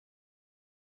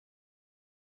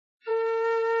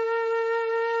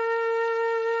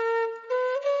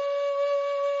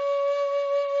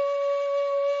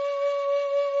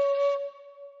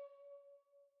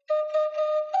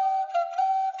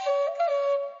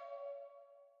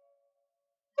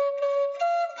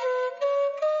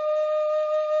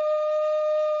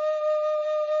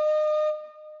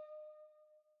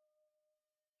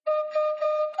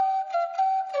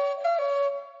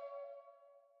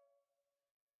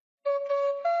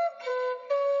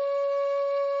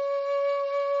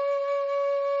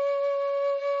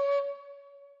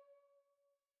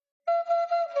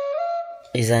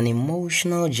It's an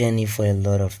emotional journey for a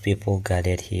lot of people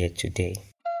gathered here today.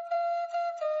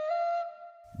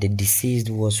 The deceased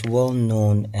was well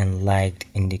known and liked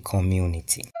in the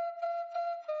community.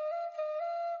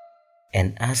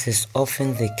 And as is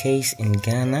often the case in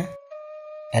Ghana,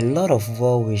 a lot of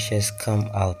well-wishers come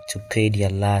out to pay their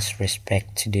last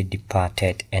respect to the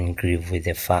departed and grieve with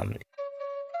the family.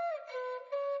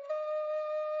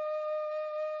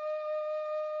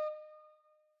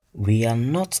 We are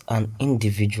not an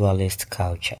individualist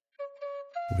culture.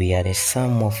 We are the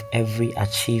sum of every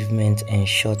achievement and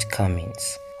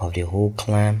shortcomings of the whole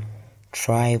clan,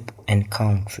 tribe, and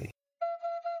country.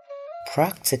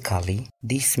 Practically,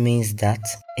 this means that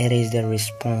it is the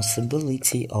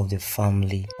responsibility of the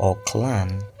family or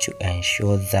clan to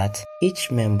ensure that each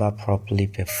member properly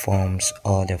performs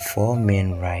all the four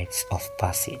main rites of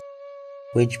passage,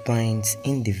 which binds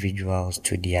individuals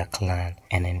to their clan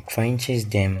and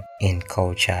entrenches them in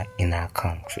culture in our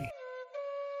country.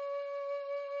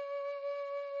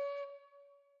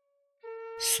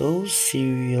 So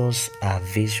serious are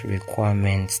these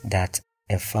requirements that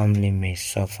a family may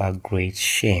suffer great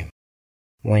shame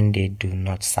when they do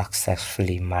not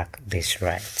successfully mark these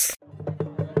rites.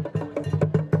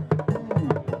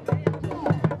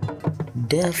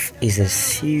 Death is a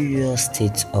serious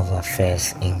state of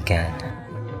affairs in Ghana.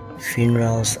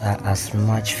 Funerals are as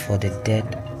much for the dead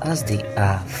as they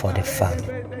are for the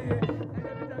family.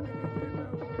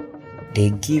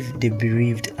 They give the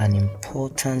bereaved an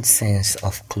important sense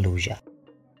of closure.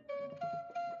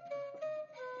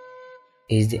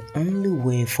 It's the only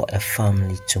way for a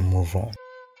family to move on.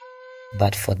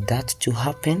 But for that to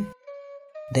happen,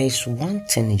 there is one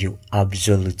thing you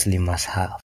absolutely must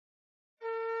have: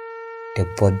 the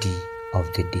body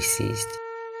of the deceased.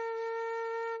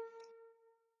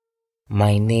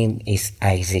 My name is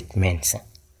Isaac Mensa,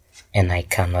 and I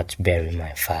cannot bury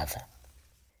my father.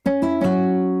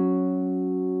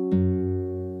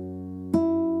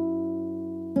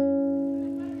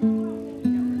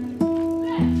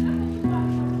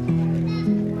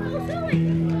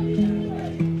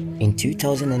 In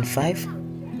 2005,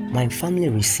 my family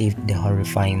received the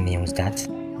horrifying news that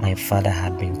my father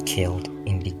had been killed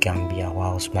in the Gambia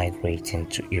whilst migrating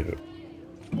to Europe.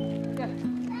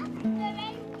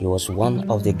 He was one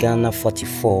of the Ghana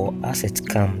 44 as it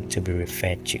come to be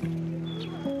referred to.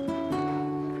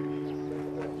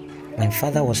 My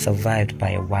father was survived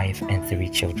by a wife and 3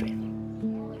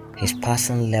 children. His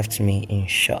passing left me in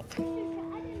shock.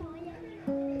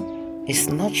 It's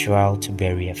natural to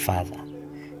bury a father,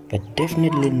 but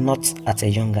definitely not at a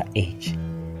younger age,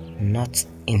 not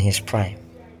in his prime,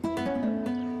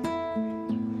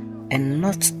 and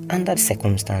not under the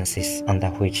circumstances under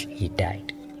which he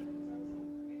died.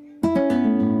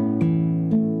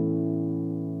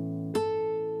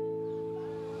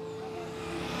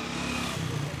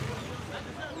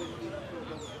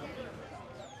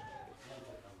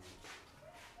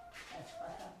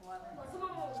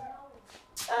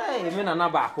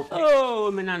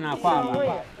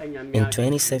 In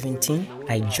 2017,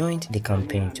 I joined the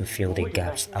campaign to fill the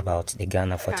gaps about the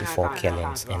Ghana 44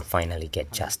 killings and finally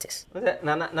get justice.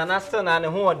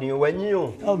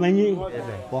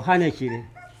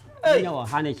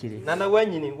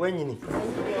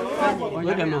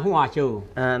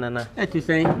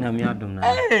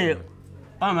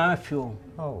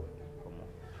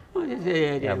 Yeah,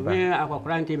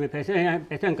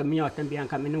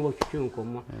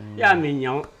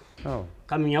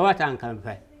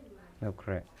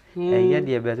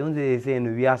 dear, but don't they say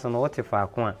we are some water for a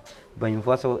coin, but you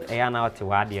also a an out to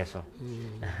Wadia so.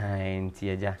 And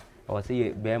Tiaja, or see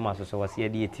bear muscle, so was here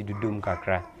to do doom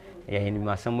cacra. Yeah, in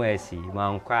my somewhere see,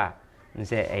 Mount Qua, and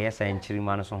say a yes, and chilly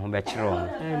man on home batch wrong.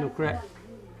 No crack.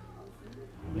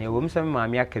 Near whom some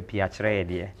mamma capia trade,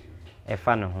 dear, a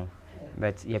fan of home.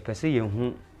 But ye pursue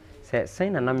whom said,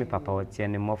 saying a nummy papa would see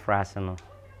any more frassano,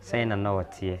 saying a no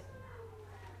tear.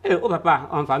 Oh, papa,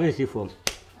 on family form.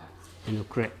 And a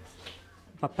crack.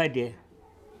 Papa dear,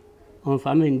 on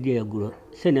family dear girl,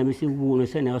 send a missing wound,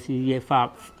 send us ye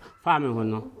farming or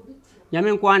no.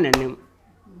 Yamin Kwan and him.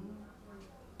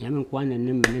 Yamin Kwan and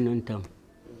him and on town.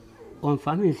 On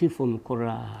family form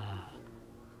Cora.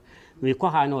 We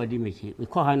call her no dimity, we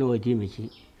call her no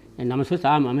dimity, and I'm so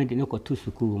sorry I made no go to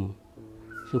school.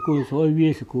 School is all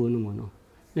years school no.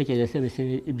 Make it the same as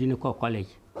in college.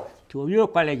 To your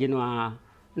college,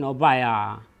 no buy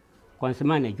a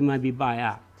consumer, you might be buy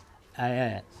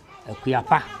a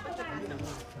Kuyapa.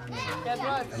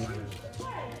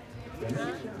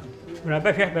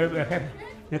 Rebecca,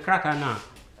 the cracker now.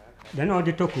 Then all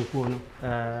the talk for no.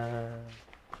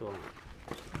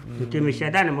 You tell me,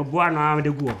 Shadan, I'm a buona of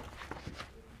the go.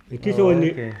 It is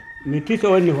only me tis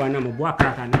only one of what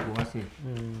can it was it.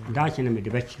 Dashing me the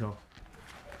bachelor.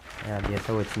 Yeah, yes,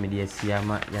 so it's media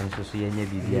Siama, Yanso,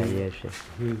 yes.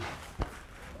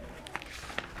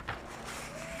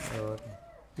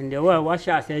 And the world, what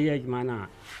shall I say, man?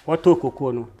 What to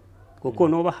cocono?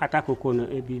 Cocono over hata cocono,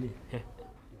 a billy.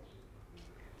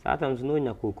 Sometimes no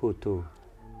na cocoa too.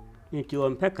 Into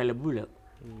on peckle bullet,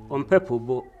 on pepper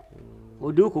boat.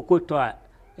 Or do cocoa toy,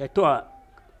 a toy,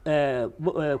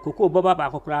 cocoa boba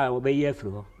back of cry obey ye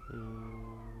through.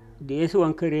 The S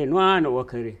one curry, no one or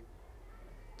curry.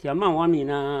 Tiaman one in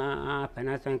a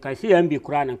penas and can see and be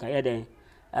crying and can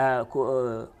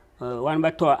one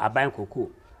but a bank cocoa.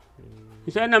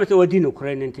 You say, I'm so dino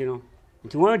crying into no.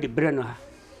 Into one of the brenner.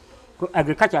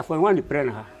 Agriculture for one of the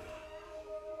brenner.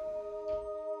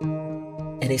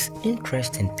 It is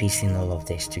interesting piecing all of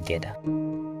this together.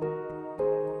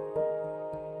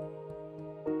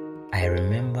 I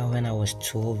remember when I was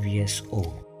 12 years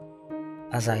old,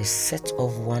 as I set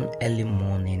off one early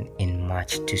morning in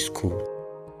March to school,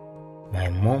 my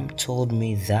mom told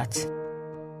me that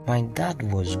my dad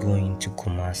was going to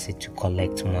Kumasi to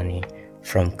collect money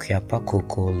from Kuyapa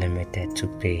Cocoa Limited to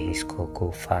pay his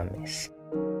cocoa farmers.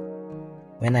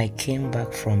 When I came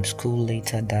back from school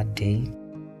later that day,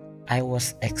 I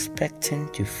was expecting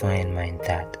to find my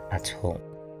dad at home.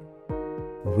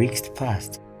 Weeks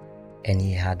passed and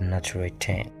he had not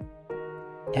returned.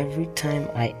 Every time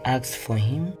I asked for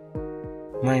him,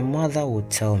 my mother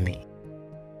would tell me,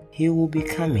 he will be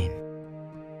coming.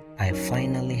 I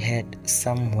finally heard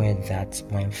somewhere that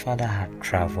my father had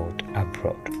traveled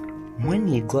abroad. When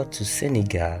he got to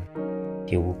Senegal,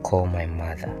 he would call my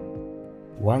mother.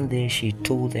 One day she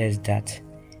told us that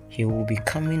he will be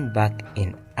coming back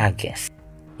in August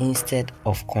instead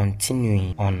of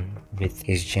continuing on with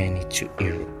his journey to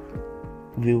Europe.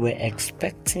 We were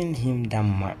expecting him that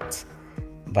month,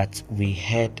 but we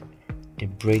heard the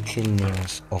breaking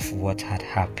news of what had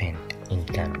happened in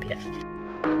Gambia.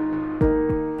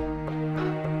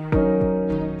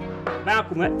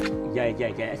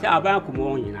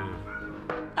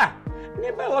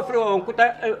 Never offer on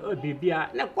Kuta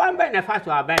Bibia, no one by a fast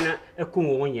or banner a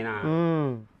coon.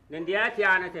 Then the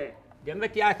Atiana said, the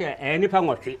Metiata, any pang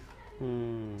of tree.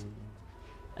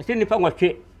 I seen the pang of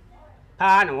tree,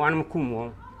 pan and one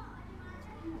coon.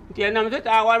 The number that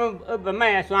I want of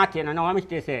my smarting and I must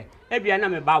say, maybe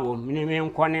I'm a bow,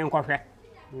 minimum corner and coffee.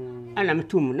 And I'm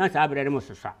too not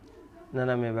abremus. None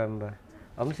of me remember.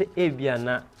 I'm say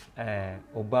Abiana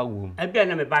Obawum.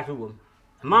 Abiana a bathroom.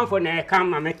 A month for I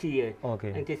come, I met you.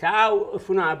 Okay. And it's how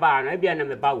Funa barn,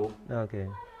 Abiana a bow. Okay.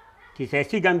 Tis a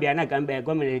Sigambia, Gambia,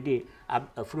 Gomini, a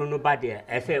fruno body,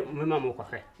 I say, Mamma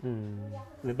coffee.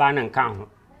 The barn and count.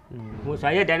 Most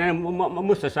I had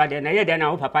most of Saturday, and I had an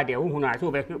old papa there who I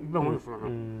saw back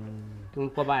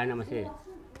to provide and say,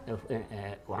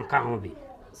 one can't be.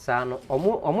 San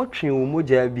Omo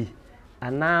Mujabi,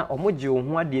 and now Omojo,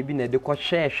 who had been a deco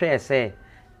share, say,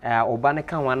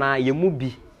 Obanaka, wana, ye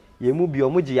mubi,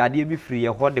 Omoji, I did be free,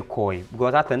 a hot decoy,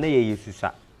 because at an age you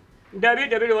sa.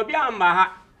 David will be on my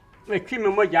hat, make him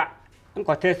a moja, and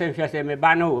contestant shall say, me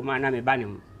bano, my name,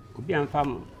 Banim, be on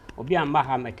farm, or be on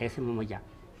Maham, a testimony moja.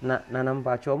 Na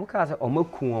number Chomuka or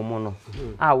Moku or Mono.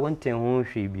 I want to home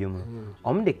she be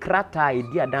the crata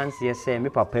idea dance, yes, say, me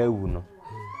papa uno.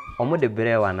 Omo de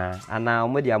brewana, and now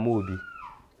Modia Mobi.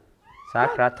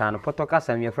 Sacratan, Potocas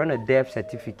and your friend a death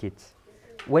certificate.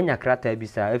 When your crata be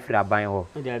sir, if you are buying her,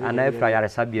 and if I are a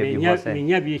subby, you must say, when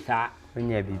you be,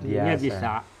 yes,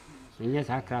 yes,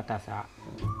 I crata, sir.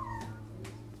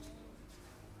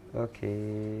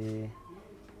 Okay.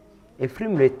 A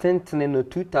film returned in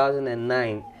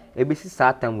 2009. ABC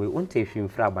Satan we won't take him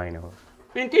fra by now.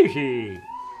 The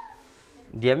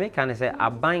American say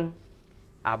a bang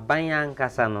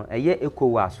Casano, a year echo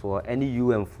was for any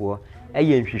UN for a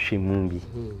yen movie.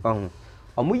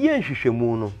 Omu yen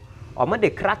shishimuno, or the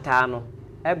cratano,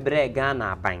 a bre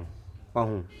Ghana bang.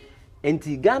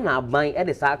 Enti Ghana bang at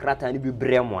the sacrata and be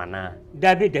bremwana.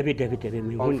 David, me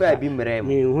won't be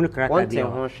me, who crack me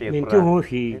to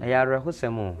she. I are a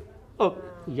hosemo. Oh,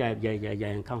 yeah,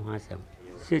 and come handsome.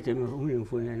 Sit him who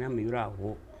for an amira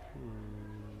ho.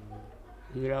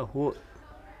 You're who.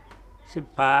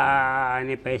 Sipa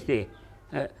any paste.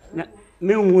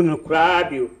 Me won't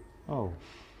crab you. Oh,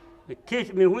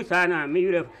 teach me who's Anna,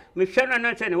 me Shannon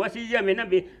and Shannon, what's easier, may not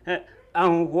be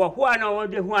one or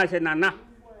the who I said,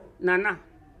 Nana,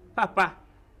 Papa.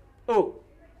 Oh,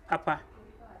 Papa.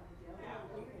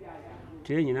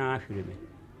 Changing after me.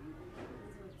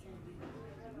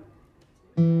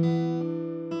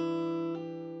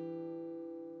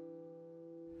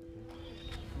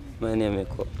 My name is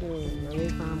Ko.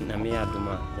 Nami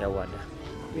Aduma Yawada.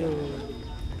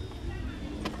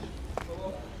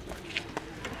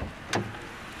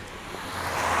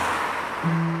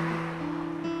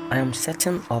 I am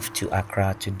setting off to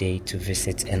Accra today to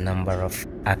visit a number of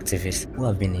activists who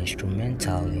have been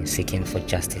instrumental in seeking for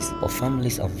justice for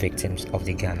families of victims of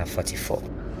the Ghana 44.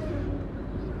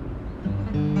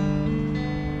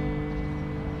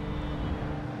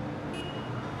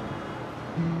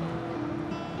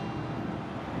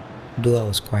 Though I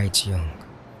was quite young,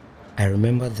 I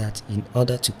remember that in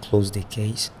order to close the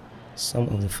case, some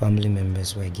of the family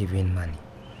members were given money.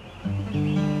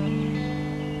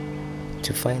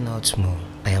 To find out more,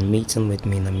 I am meeting with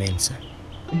Mina Mensah.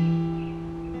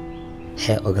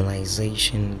 Her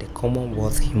organization, the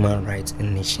Commonwealth Human Rights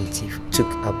Initiative,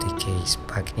 took up the case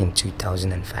back in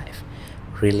 2005,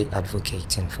 really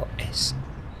advocating for us.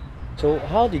 So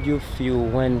how did you feel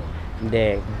when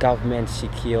the government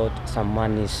secured some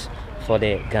monies for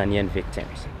the Ghanaian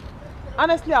victims?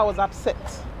 Honestly, I was upset.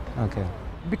 Okay.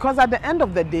 Because at the end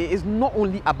of the day, it's not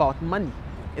only about money,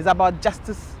 it's about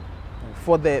justice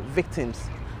for the victims.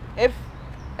 If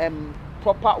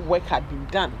proper work had been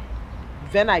done,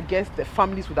 then I guess the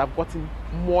families would have gotten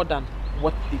more than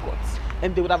what they got,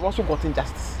 and they would have also gotten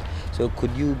justice. So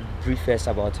could you brief us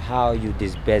about how you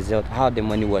disbursed, how the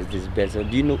money was disbursed?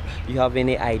 Do you have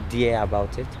any idea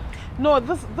about it? No,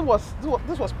 this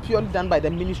was purely done by the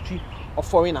Ministry of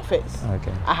Foreign Affairs.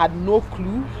 Okay. I had no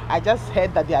clue. I just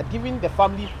heard that they had given the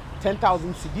family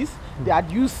 10,000 cedis. They had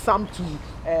used some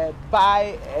to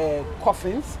buy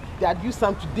coffins. They had used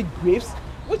some to dig graves,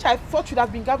 which I thought should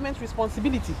have been government's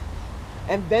responsibility.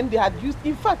 And then they had used,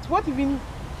 in fact, what even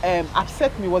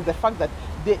upset me was the fact that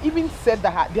they even said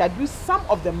that they had used some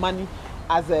of the money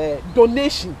as a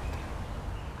donation.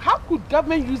 How could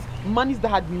government use monies that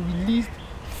had been released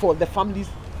for the families,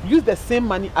 use the same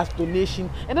money as donation,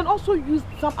 and then also use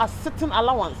some as certain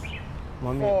allowance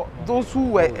for those who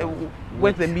were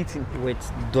at the meeting? With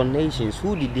donations,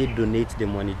 who did they donate the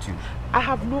money to? I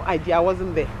have no idea. I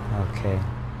wasn't there. Okay.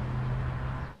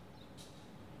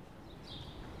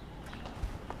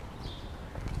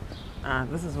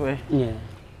 This is where. Yeah.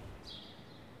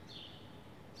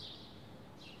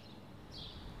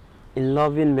 In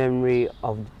loving memory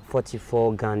of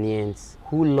 44 Ghanaians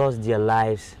who lost their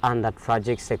lives under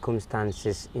tragic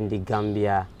circumstances in the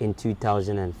Gambia in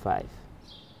 2005.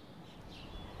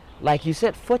 Like you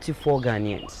said, 44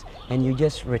 Ghanaians, and you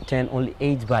just returned only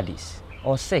 8 bodies,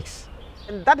 or 6.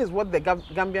 And that is what the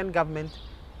Gambian government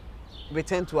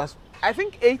returned to us. I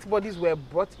think 8 bodies were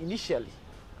brought initially,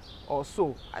 or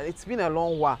so. It's been a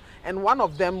long while. And one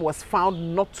of them was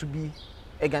found not to be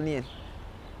a Ghanaian.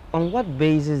 On what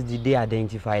basis did they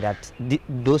identify that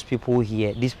these people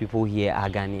here are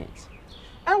Ghanaians?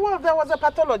 Well, there was a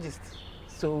pathologist.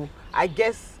 So I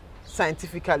guess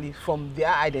scientifically, from their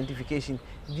identification,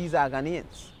 these are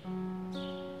Ghanaians.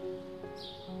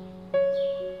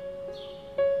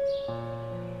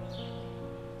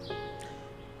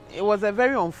 It was a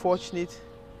very unfortunate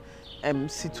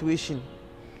situation,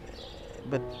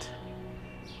 but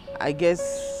I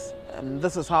guess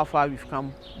this is how far we've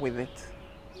come with it.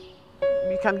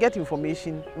 We can get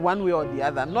information one way or the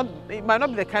other. It might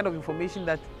not be the kind of information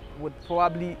that would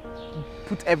probably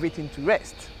put everything to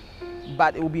rest,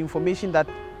 but it will be information that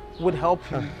would help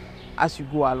you as you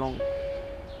go along.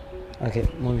 Okay,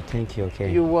 Mommy, thank you.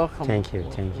 Okay. You're welcome. Thank you.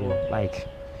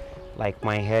 Like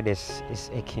my head is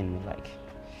aching. Like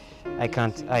I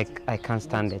can't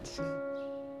stand it.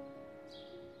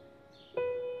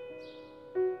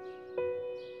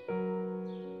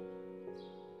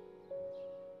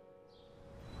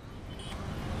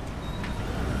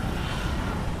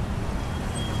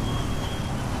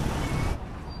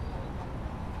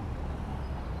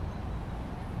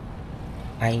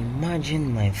 I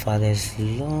imagine my father's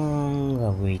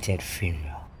long-awaited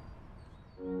funeral.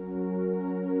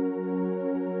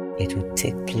 It would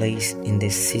take place in the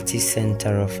city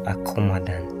center of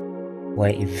Akomadan,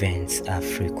 where events are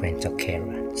frequent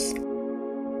occurrence.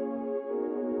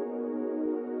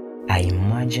 I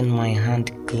imagine my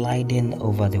hand gliding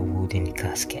over the wooden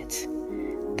casket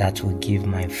that will give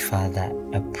my father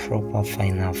a proper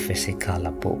final physical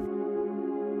abode.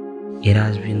 It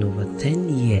has been over 10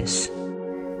 years,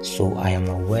 so I am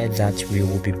aware that we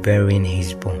will be burying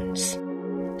his bones.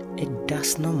 It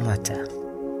does not matter.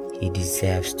 He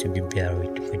deserves to be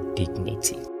buried with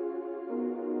dignity.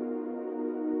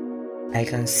 I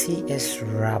can see us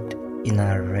wrapped in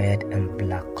our red and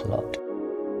black cloth.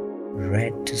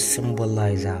 Red to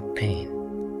symbolize our pain,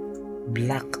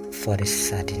 black for the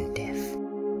sudden death.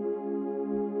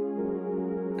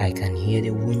 I can hear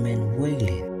the women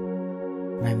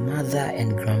wailing, my mother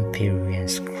and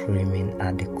grandparents screaming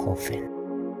at the coffin.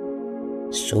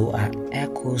 So our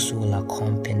echoes will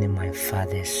accompany my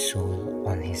father's soul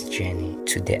on his journey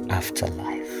to the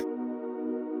afterlife.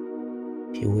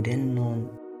 He wouldn't know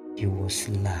he was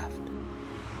loved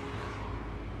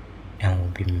and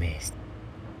will be missed.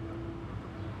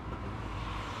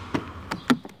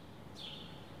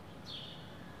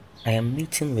 I am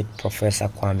meeting with Professor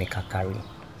Kwame Kakari,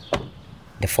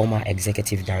 the former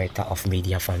Executive Director of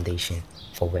Media Foundation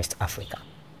for West Africa.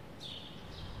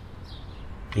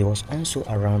 He was also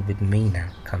around with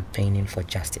Maina campaigning for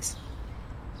justice.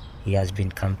 He has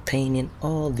been campaigning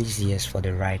all these years for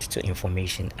the Right to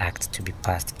Information Act to be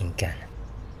passed in Ghana.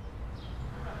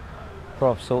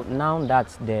 Prof, so now that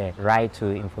the Right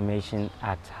to Information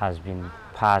Act has been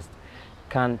passed,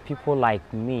 can people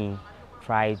like me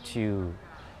try to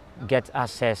get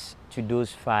access to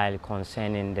those files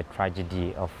concerning the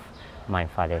tragedy of my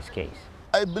father's case?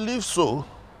 I believe so,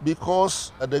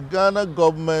 because the Ghana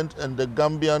government and the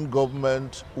Gambian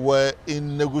government were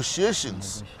in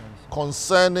negotiations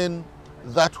concerning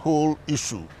that whole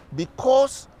issue.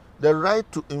 Because the right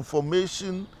to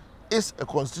information is a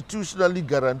constitutionally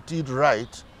guaranteed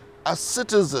right, as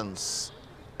citizens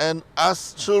and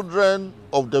as children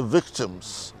of the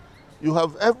victims, you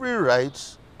have every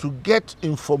right to get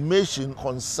information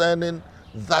concerning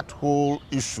that whole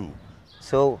issue.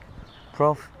 So,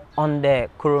 Prof, on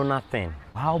the corona thing,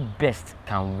 how best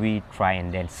can we try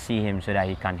and then see him so that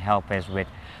he can help us with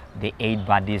the 8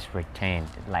 bodies returned,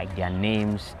 like their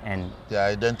names and their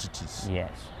identities?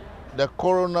 Yes. The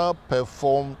coroner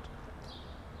performed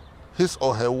his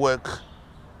or her work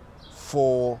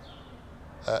for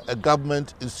a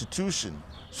government institution,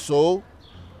 so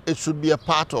it should be a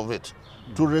part of it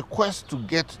to request to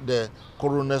get the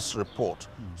coroner's report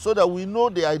so that we know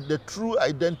the true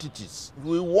identities.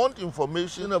 We want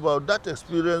information about that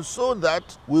experience so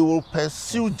that we will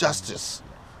pursue justice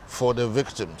for the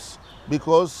victims,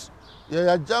 because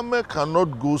Yaya Jammeh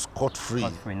cannot go scot-free.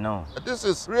 No. This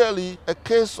is really a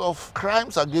case of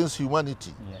crimes against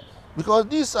humanity. Yes. Because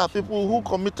these are people who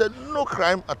committed no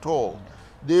crime at all.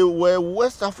 They were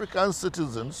West African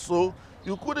citizens, so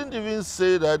you couldn't even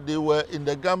say that they were in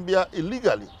the Gambia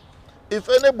illegally. If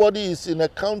anybody is in a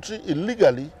country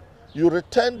illegally, you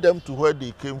return them to where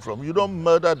they came from. You don't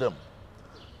murder them.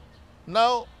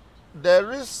 Now,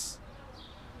 there is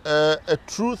a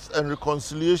truth and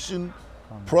reconciliation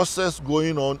process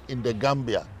going on in the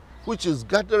Gambia, which is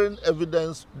gathering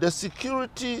evidence. The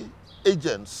security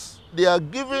agents, they are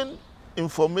giving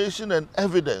information and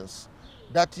evidence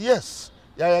that yes,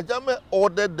 Yaya Jammeh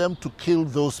ordered them to kill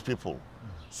those people.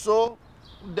 So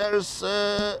there is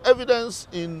evidence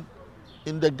in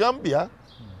the Gambia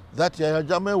that Yaya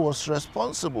Jammeh was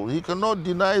responsible. He cannot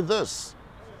deny this.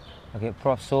 Okay,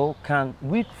 Prof, so can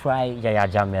we try Yaya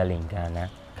Jammeh in Ghana?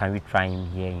 Can we try him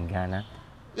here in Ghana?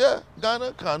 Yeah,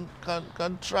 Ghana can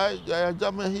try Yaya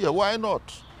Jammeh here. Why not?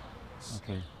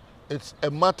 Okay. It's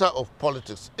a matter of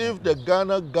politics. If the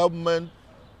Ghana government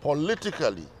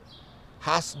politically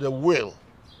has the will,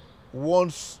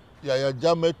 wants Yaya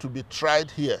Jammeh to be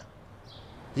tried here,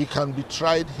 he can be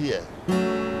tried here.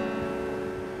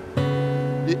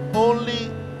 The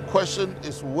only question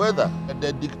is whether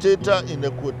the dictator in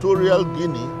Equatorial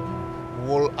Guinea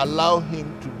will allow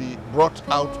him to be brought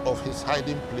out of his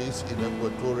hiding place in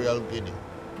Equatorial Guinea.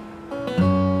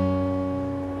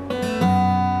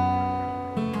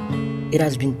 It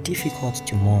has been difficult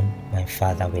to mourn my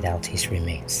father without his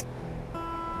remains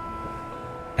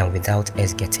and without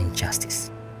us getting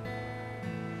justice.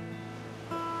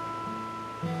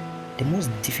 The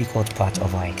most difficult part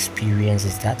of our experience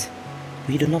is that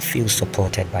we do not feel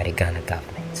supported by the Ghana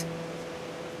government.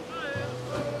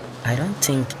 I don't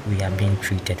think we are being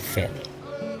treated fairly.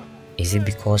 Is it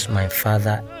because my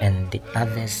father and the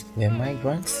others were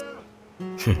migrants?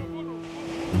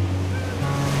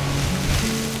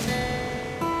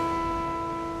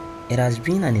 It has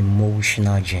been an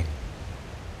emotional journey.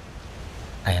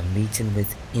 I am meeting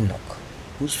with Enoch,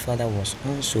 whose father was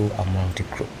also among the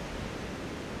group.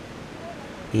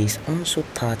 He is also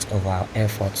part of our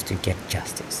efforts to get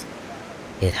justice.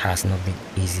 It has not been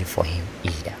easy for him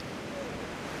either.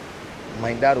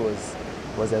 My dad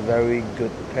was a very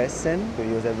good person.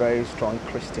 He was a very strong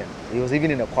Christian. He was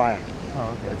even in a choir.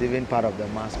 Oh, okay. He was even part of the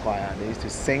mass choir. They used to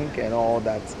sing and all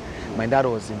that. My dad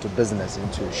was into business,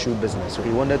 into shoe business. So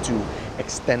he wanted to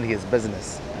extend his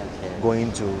business,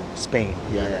 going to Spain,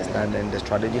 you understand? And the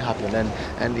strategy happened.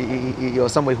 And he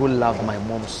was somebody who loved my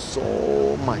mom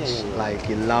so much. Like,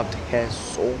 he loved her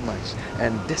so much.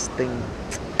 And this thing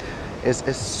is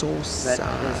so sad.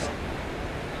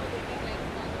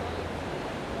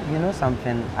 You know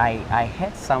something? I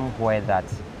heard somewhere that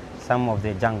some of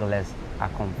the junglers are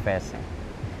confessing,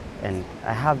 and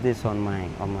I have this on my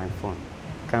phone.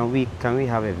 Can we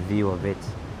have a view of it?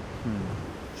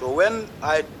 So when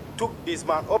I took this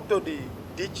man up to the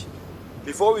ditch,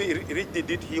 before we reached the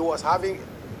ditch, he was having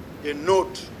a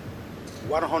note,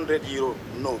 100 euro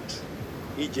note.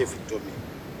 He gave it to me.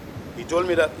 He told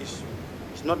me that it's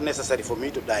not necessary for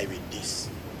me to die with this.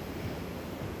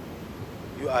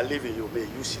 You are living, you may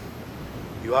use it.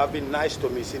 You have been nice to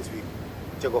me since we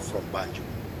take off from Banjo.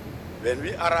 When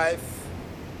we arrived,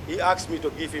 he asked me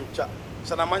to give him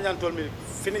Sanamanyan told me,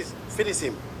 finish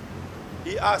him.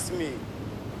 He asked me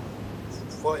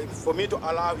for me to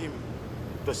allow him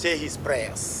to say his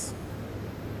prayers.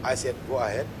 I said, go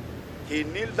ahead. He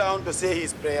kneeled down to say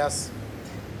his prayers.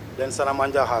 Then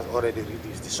Sanamanja has already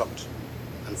released the shot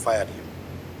and fired him.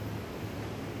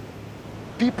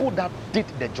 People that did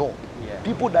the job,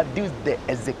 people that did the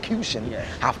execution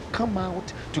have come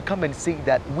out to come and say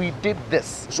that we did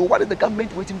this. So what is the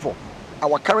government waiting for?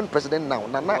 Our current president now,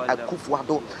 Nana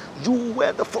Akufo-Addo, you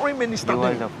were the foreign minister. You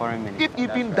were the foreign minister. If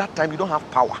even that time you don't have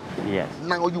power,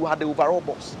 now you are the overall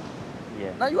boss.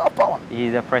 Now you have power. He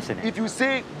is the president. If you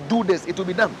say do this, it will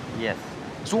be done. Yes.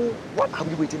 So what are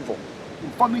we waiting for?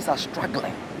 Families are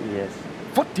struggling. Yes.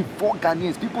 44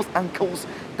 Ghanaians, people's uncles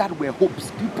that were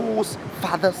hopes, people's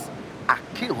fathers are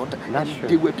killed. And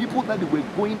they were people that they were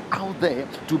going out there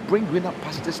to bring greener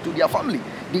pastures to their family.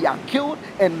 They are killed,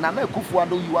 and Nana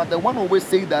Akufo-Addo, you are the one always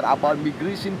saying that about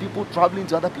migration, people traveling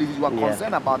to other places. You are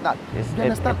concerned about that. You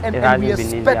understand? And we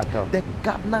expect the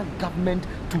Ghana government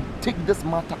to take this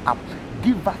matter up,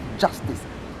 give us justice.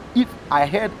 If I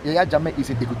heard Yaya Jammeh is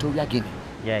in Equatorial Guinea,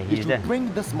 he's there.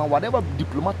 Bring this man, whatever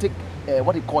diplomatic,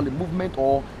 what they call a movement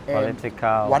or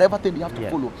political, whatever thing they have to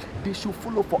follow, they should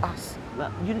follow for us.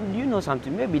 Well, you know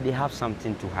something? Maybe they have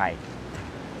something to hide.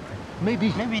 Maybe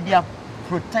they are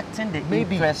protecting the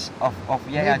interests of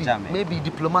Yaya Jammeh. Maybe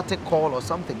diplomatic call or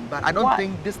something. But I don't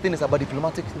think this thing is about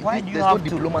diplomatic. Why do you have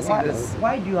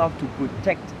why do you have to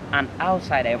protect an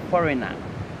outsider, a foreigner,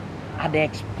 at the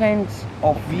expense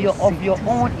of your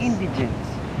own indigents?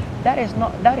 That is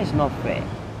not fair.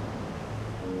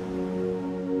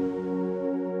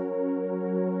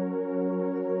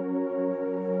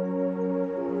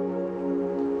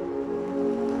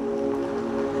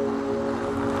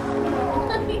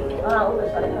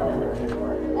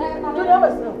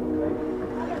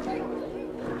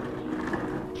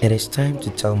 It is time to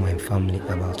tell my family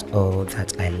about all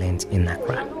that I learned in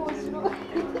Accra.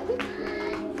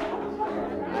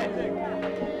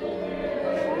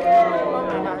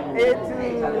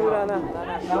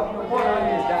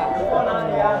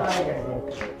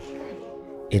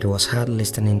 It was hard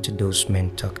listening to those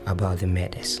men talk about the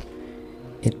murders.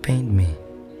 It pained me.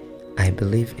 I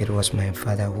believe it was my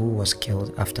father who was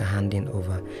killed after handing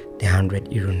over the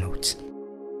 100 euro notes.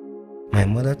 My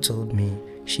mother told me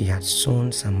she had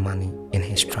sewn some money in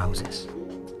his trousers.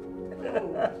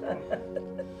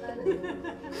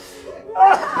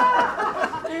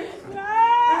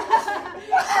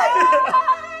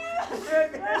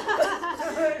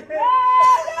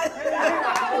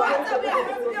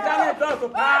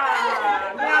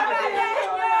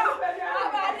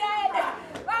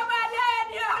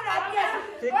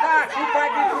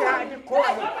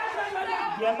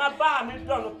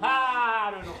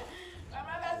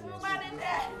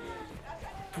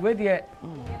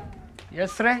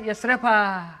 Yes,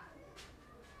 pa.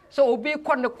 So be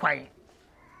quite the quiet.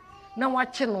 Now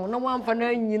watching no one for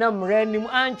name random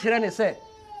answer and say.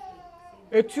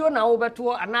 A two now over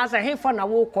to another half for now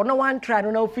walk on no one try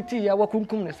to know 50 year walking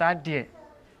come this idea.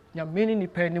 Your meaning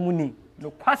penny money,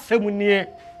 no quassam near.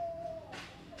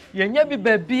 You never be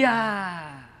baby.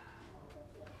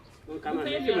 Come on,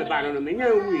 me banner me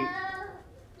no we.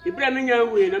 You bring me no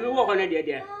we, and me walk on it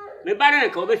there. Me banner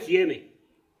and cover see me.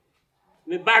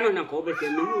 Me banner and cover see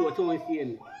me, what one see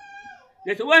me.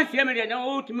 There's one see me that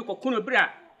old to me cocoon bra.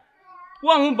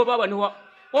 One whom Baba no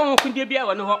one could be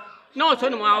a no. No,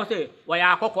 son of my say, why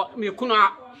I cock me kuna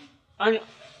and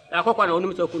I cock on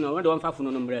no so kuna, one don't faffun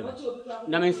on umbrella.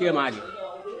 Namen see a magic.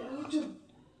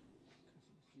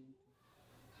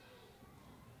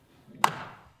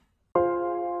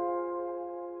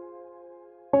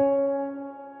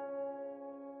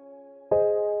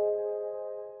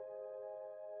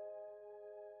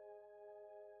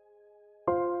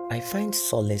 I find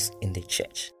solace in the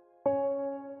church.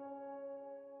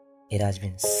 It has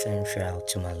been central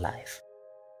to my life,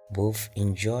 both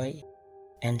in joy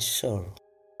and sorrow.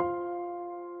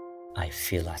 I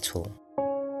feel at home.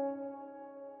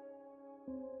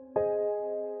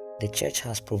 The church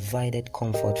has provided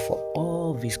comfort for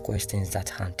all these questions that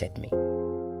haunted me.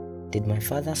 Did my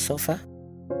father suffer?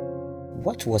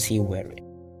 What was he wearing?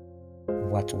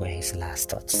 What were his last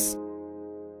thoughts?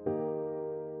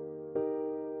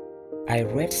 I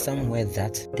read somewhere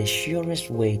that the surest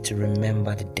way to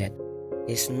remember the dead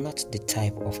is not the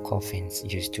type of coffins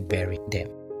used to bury them,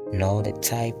 nor the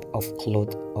type of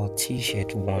cloth or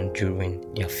t-shirt worn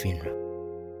during their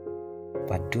funeral,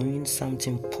 but doing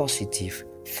something positive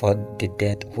for the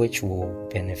dead which will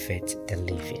benefit the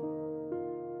living.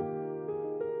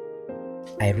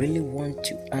 I really want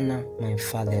to honor my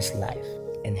father's life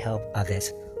and help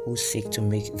others who seek to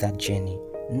make that journey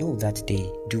know that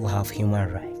they do have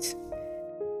human rights.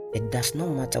 It does not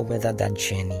matter whether that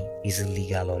journey is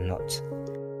legal or not.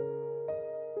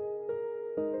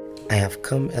 I have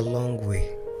come a long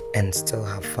way and still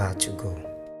have far to go.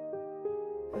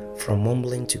 From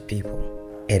mumbling to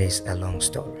people, it is a long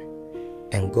story.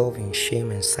 And go in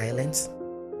shame and silence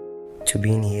to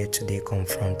being here today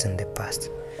confronting the past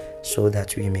so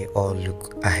that we may all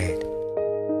look ahead.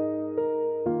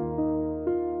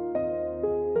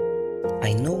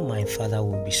 I know my father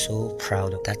will be so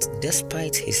proud that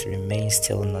despite his remains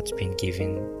still not being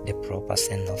given the proper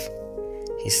send-off,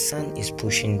 his son is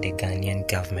pushing the Ghanaian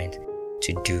government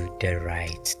to do the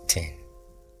right thing.